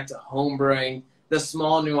bringing it back to home brewing, the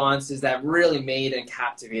small nuances that really made and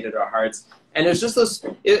captivated our hearts. And it's just those,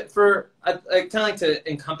 I kind of like to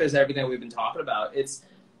encompass everything we've been talking about. It's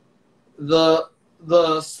the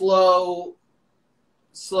slow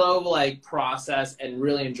like process and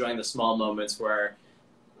really enjoying the small moments where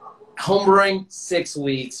homebrewing 6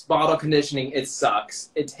 weeks, bottle conditioning, it sucks.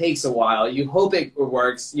 It takes a while. You hope it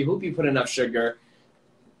works. You hope you put enough sugar,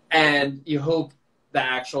 and you hope it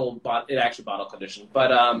actually bottle conditioned.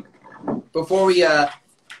 But before we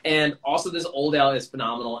and also this old ale is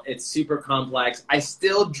phenomenal. It's super complex. I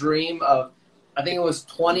still dream of, I think it was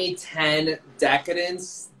 2010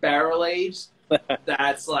 Decadence barrel aged.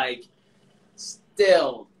 That's like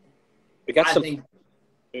still. We got some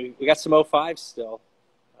 05s still.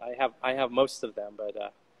 I have most of them,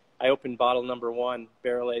 but I opened bottle number 1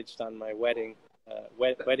 barrel aged on my wedding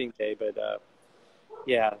day. But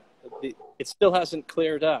yeah, it still hasn't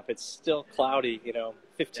cleared up. It's still cloudy. You know,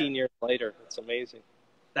 15 years later, it's amazing.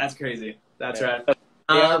 That's crazy. That's right.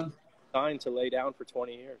 Designed to lay down for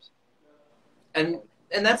 20 years. And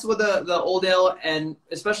that's with the old ale, and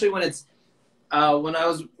especially when it's when I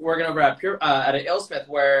was working over at at AleSmith,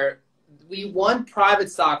 where we won private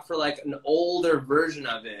stock for like an older version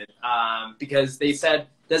of it because they said it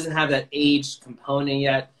doesn't have that aged component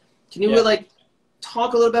yet. Can you like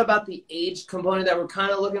talk a little bit about the aged component that we're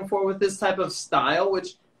kind of looking for with this type of style,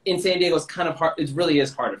 which in San Diego is kind of hard. It really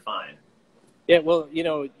is hard to find. Yeah, well, you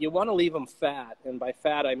know, you want to leave them fat, and by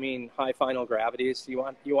fat I mean high final gravities. You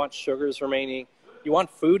want sugars remaining. You want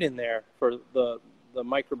food in there for the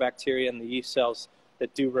microbacteria and the yeast cells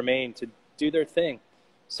that do remain to do their thing.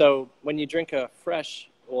 So when you drink a fresh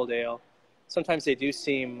old ale, sometimes they do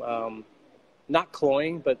seem not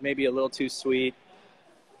cloying, but maybe a little too sweet.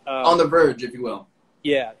 On the verge, if you will.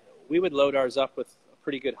 Yeah, we would load ours up with a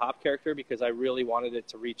pretty good hop character because I really wanted it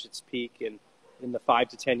to reach its peak in the 5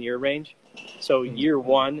 to 10 year range. So year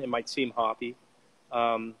 1, it might seem hoppy.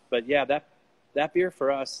 But yeah, that beer for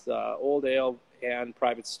us, the old ale and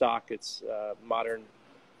private stock, its modern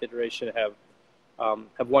iteration have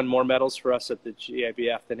have won more medals for us at the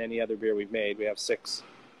GABF than any other beer we've made. We have 6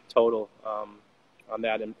 total on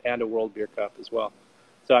that, and a World Beer Cup as well.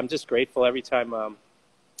 So I'm just grateful every time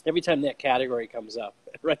that category comes up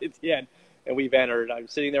right at the end and we've entered. I'm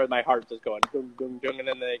sitting there with my heart just going dung, dung, dung, and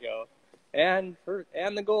then they go, and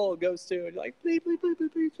the goal goes to, and you're like, please, please, please,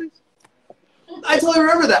 please, please. I totally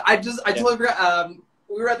remember that. I totally forgot.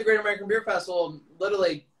 We were at the Great American Beer Festival,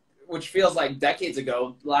 literally, which feels like decades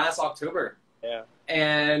ago, last October. Yeah.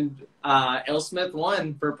 And AleSmith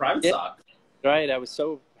won for private stock. Right. I was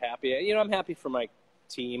so happy. You know, I'm happy for my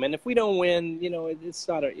team. And if we don't win, you know, it's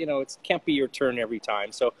not a, you know, it can't be your turn every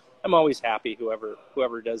time. So I'm always happy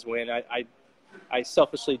whoever does win. I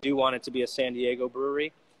selfishly do want it to be a San Diego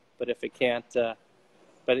brewery, but if it can't,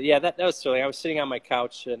 but yeah, that was thrilling. I was sitting on my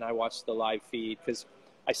couch and I watched the live feed because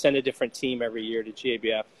I send a different team every year to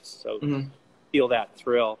GABF, so feel that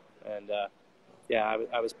thrill. And yeah,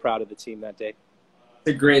 I was proud of the team that day.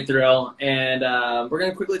 It's a great thrill. And we're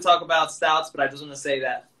going to quickly talk about stouts, but I just want to say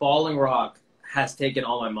that Falling Rock has taken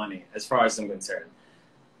all my money as far as I'm concerned.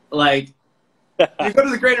 Like, you go to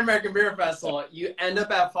the Great American Beer Festival, you end up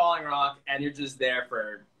at Falling Rock, and you're just there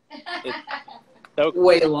for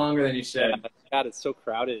way longer than you should. God, it's so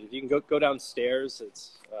crowded. If you can go downstairs,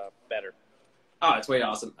 it's better. Oh, it's way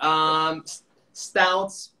awesome.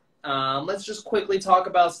 Stouts. Let's just quickly talk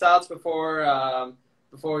about stouts before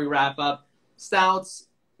we wrap up. Stouts,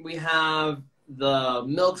 we have the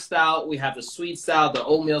milk stout, we have the sweet stout, the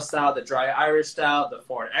oatmeal stout, the dry Irish stout, the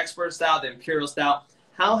foreign expert stout, the imperial stout.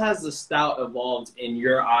 How has the stout evolved in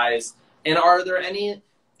your eyes? And are there any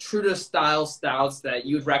true to style stouts that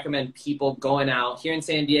you would recommend people going out here in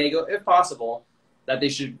San Diego, if possible, that they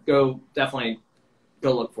should definitely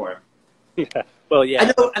go look for? Yeah. Well,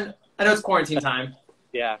 yeah. I know it's quarantine time.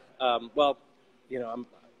 Yeah. Well, you know,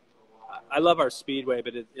 I love our Speedway,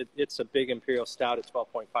 but it's a big imperial stout at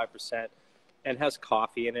 12.5% and has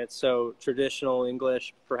coffee in it. So traditional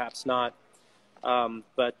English, perhaps not.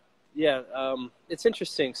 But yeah, it's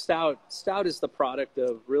interesting. Stout is the product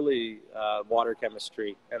of really water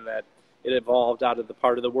chemistry, and that it evolved out of the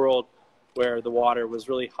part of the world where the water was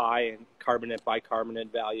really high in carbonate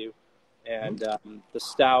bicarbonate value. And the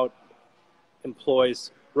stout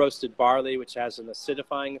employs roasted barley, which has an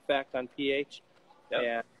acidifying effect on pH. Yep.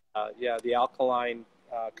 And yeah, the alkaline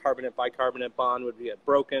carbonate bicarbonate bond would get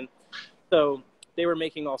broken. So they were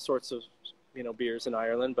making all sorts of, you know, beers in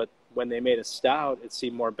Ireland, but when they made a stout, it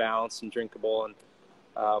seemed more balanced and drinkable.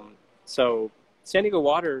 And so San Diego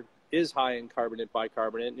water is high in carbonate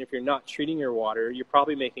bicarbonate, and if you're not treating your water, you're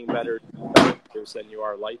probably making better beers than you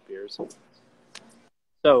are light beers.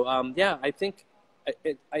 So yeah, I think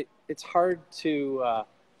it's hard to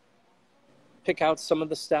pick out some of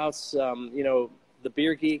the stouts. You know, the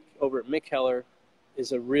Beer Geek over at Mikkeller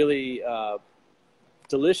is a really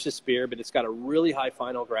delicious beer, but it's got a really high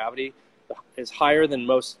final gravity. It's higher than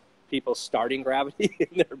most people's starting gravity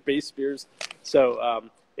in their base beers. So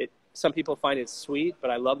some people find it sweet,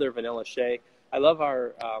 but I love their vanilla shake. I love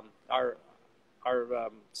our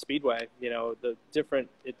Speedway. You know, the different.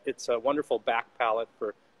 It's a wonderful back palate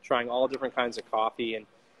for trying all different kinds of coffee, and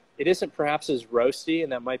it isn't perhaps as roasty,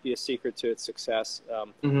 and that might be a secret to its success.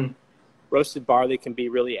 Roasted barley can be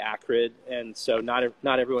really acrid, and so not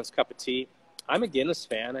everyone's cup of tea. I'm a Guinness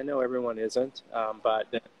fan. I know everyone isn't, but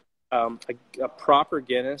a proper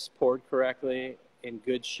Guinness poured correctly in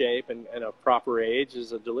good shape and a proper age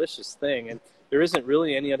is a delicious thing. And there isn't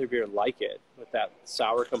really any other beer like it with that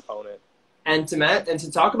sour component. And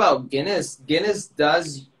to talk about Guinness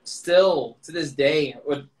does still, to this day,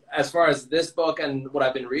 as far as this book and what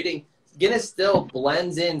I've been reading, Guinness still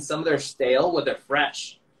blends in some of their stale with their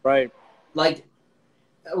fresh. Right. Like,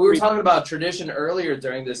 we were talking about tradition earlier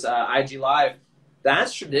during this IG Live.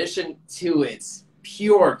 That's tradition to its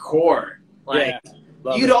pure core. Like,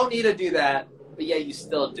 yeah, you don't need to do that, but yeah, you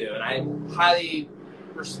still do. And I'm highly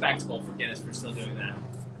respectful for Guinness for still doing that.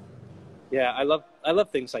 Yeah, I love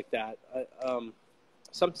things like that.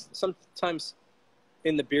 Sometimes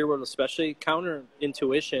in the beer world especially, counter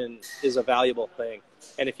intuition is a valuable thing.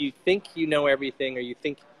 And if you think you know everything, or you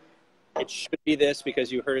think it should be this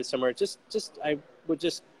because you heard it somewhere, I would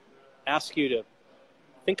just ask you to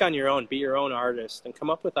think on your own, be your own artist, and come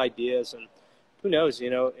up with ideas. And who knows, you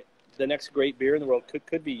know, the next great beer in the world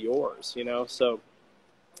could be yours, you know. So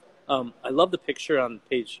I love the picture on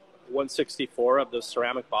page 164 of those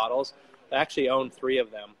ceramic bottles. I actually own 3 of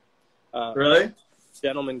them. Really? A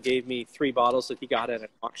gentleman gave me 3 bottles that he got at an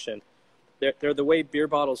auction. They're the way beer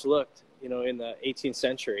bottles looked, you know, in the 18th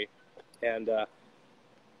century. And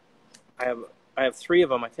I have 3 of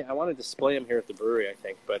them. I think I want to display them here at the brewery, I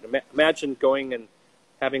think. But imagine going and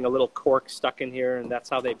having a little cork stuck in here, and that's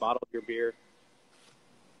how they bottle your beer.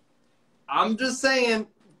 I'm just saying,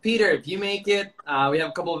 Peter, if you make it, we have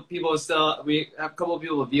a couple of people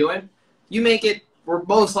viewing. You make it, we're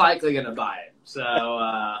most likely gonna buy it. So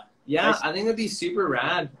yeah, Nice. I think it'd be super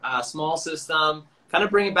rad. Small system, kind of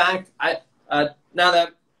bring it back. Now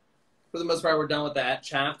that for the most part we're done with that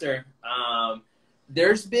chapter,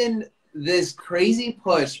 there's been this crazy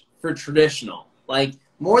push for traditional, like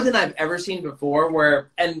more than I've ever seen before.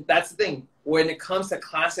 And that's the thing, when it comes to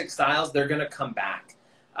classic styles, they're gonna come back.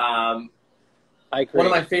 I agree. One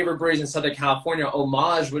of my favorite breweries in Southern California,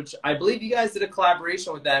 Homage, which I believe you guys did a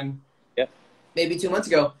collaboration with them maybe 2 months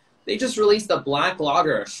ago. They just released a black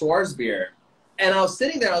lager, a Schwarzbier. And I was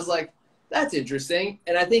sitting there, I was like, that's interesting.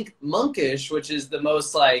 And I think Monkish, which is the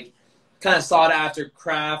most like kind of sought after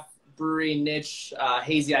craft brewery niche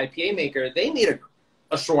hazy IPA maker, they made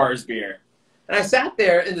a Schwarzbier. And I sat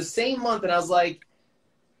there in the same month and I was like,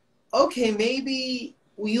 okay, maybe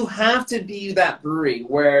you have to be that brewery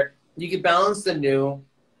where you could balance the new,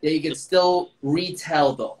 yet you could still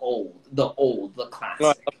retell the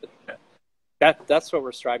classic. That's what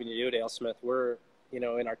we're striving to do at AleSmith. We're, in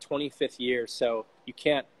our 25th year, so you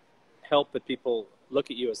can't help but people look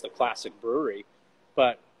at you as the classic brewery.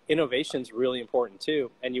 But innovation is really important too,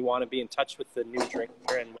 and you want to be in touch with the new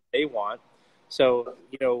drinker and what they want. So,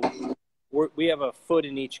 we have a foot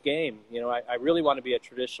in each game. I really want to be a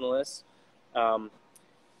traditionalist.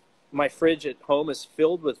 My fridge at home is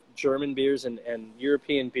filled with German beers and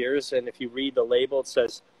European beers. And if you read the label, it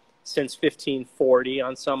says since 1540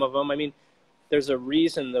 on some of them. I mean, there's a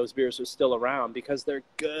reason those beers are still around, because they're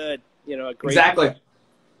good, a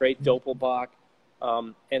great Doppelbock.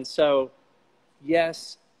 And so,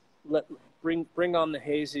 yes, bring on the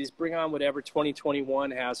hazies, bring on whatever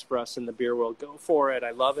 2021 has for us in the beer world. Go for it.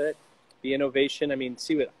 I love it. The innovation. I mean,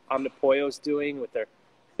 see what Omnipollo's doing with their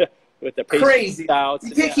crazy stouts.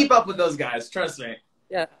 You can't keep up with those guys, trust me.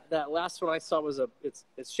 Yeah, that last one I saw was it's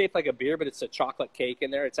shaped like a beer, but it's a chocolate cake in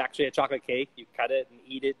there. It's actually a chocolate cake. You cut it and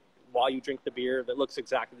eat it while you drink the beer. That looks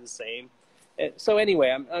exactly the same. And so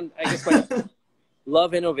anyway, I guess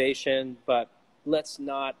love innovation, but let's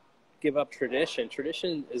not give up tradition.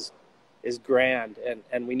 Tradition is grand,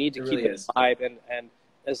 and we need to keep it alive. And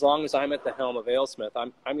as long as I'm at the helm of AleSmith,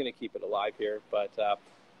 I'm going to keep it alive here. But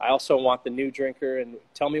I also want the new drinker, and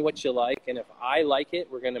tell me what you like, and if I like it,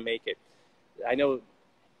 we're going to make it. I know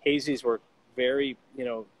hazies were very,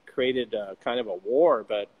 created kind of a war,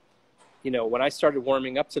 but when I started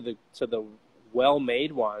warming up to the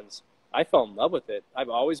well-made ones, I fell in love with it. I've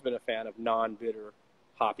always been a fan of non-bitter,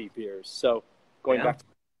 hoppy beers. So going back to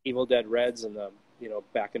Evil Dead Reds and the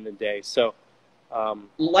back in the day. So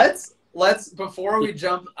let's before we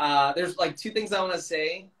jump, there's like two things I want to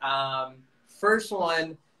say. First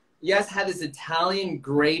one, you guys had this Italian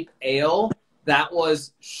grape ale that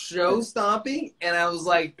was show-stopping, and I was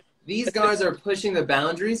like, these guys are pushing the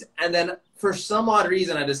boundaries. And then for some odd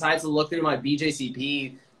reason, I decided to look through my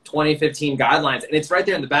BJCP 2015 guidelines, and it's right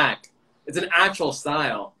there in the back. It's an actual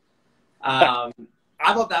style. I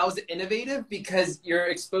thought that was innovative because you're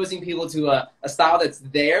exposing people to a style that's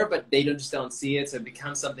there, but they just don't see it, so it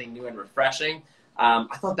becomes something new and refreshing. I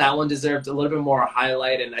thought that one deserved a little bit more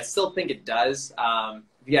highlight, and I still think it does.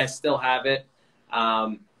 If you guys still have it.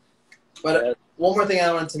 But one more thing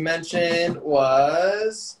I wanted to mention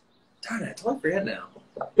was, darn it, I totally forget now.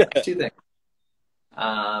 Two things.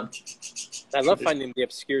 I love finding the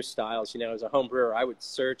obscure styles. As a home brewer, I would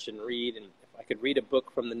search and read, and if I could read a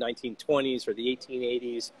book from the 1920s or the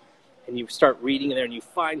 1880s, and you start reading in there and you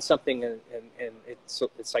find something, and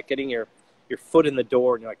it's like getting your foot in the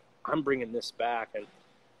door, and you're like, I'm bringing this back. And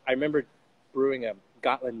I remember brewing a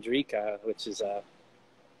Gotlandrika, which is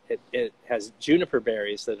it has juniper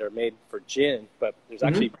berries that are made for gin, but there's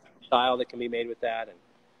actually a style that can be made with that. And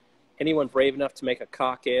anyone brave enough to make a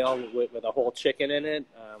cock ale with a whole chicken in it,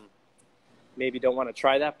 maybe don't want to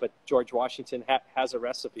try that, but George Washington has a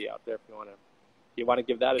recipe out there if you want to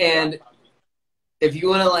give that a try. And if you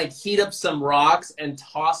want to like heat up some rocks and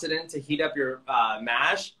toss it in to heat up your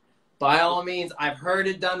mash, by all means, I've heard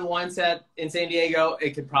it done once in San Diego. It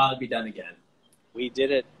could probably be done again. We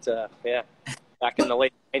did it, back in the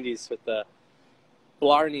late 90s with the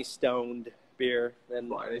Blarney Stoned beer. And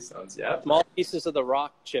Blarney Stones, yeah. Small pieces of the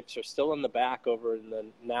rock chips are still in the back over in the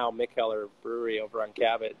now Mikkeller Brewery over on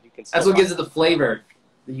Cabot. You can. That's what gives it the flavor,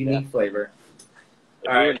 the unique flavor.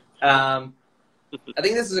 All right. I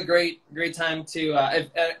think this is a great time to,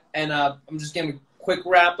 I'm just giving a quick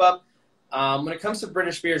wrap up. When it comes to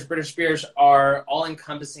British beers are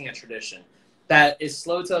all-encompassing a tradition that is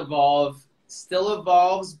slow to evolve, still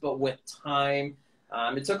evolves, but with time,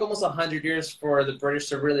 It took almost 100 years for the British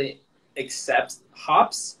to really accept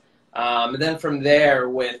hops. And then from there,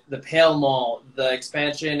 with the pale malt, the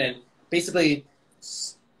expansion, and basically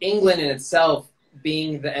England in itself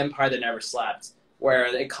being the empire that never slept,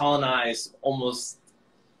 where they colonized almost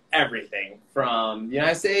everything from the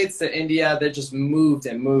United States to India. They just moved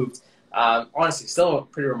and moved. Honestly, still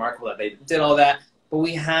pretty remarkable that they did all that. But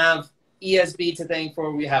we have ESB to thank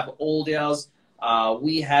for. We have old ales,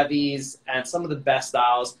 wee heavies, and some of the best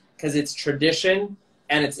styles because it's tradition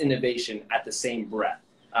and it's innovation at the same breath.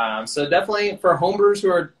 So definitely for homebrewers who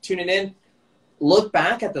are tuning in, look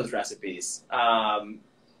back at those recipes.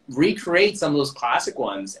 Recreate some of those classic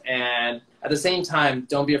ones. And at the same time,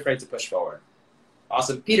 don't be afraid to push forward.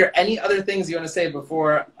 Awesome. Peter, any other things you want to say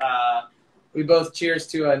before we both cheers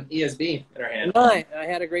to an ESB in our hand? No, I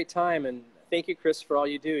had a great time, and thank you, Chris, for all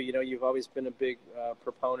you do. You know, you've always been a big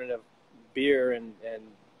proponent of beer and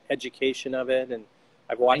education of it, and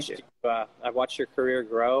I've watched I've watched your career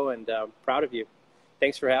grow, and proud of you.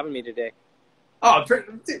 Thanks for having me today. Oh,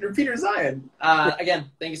 Peter Zien. Again,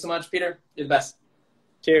 thank you so much, Peter. You're the best.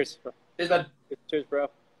 Cheers. Cheers, bud. Cheers, bro.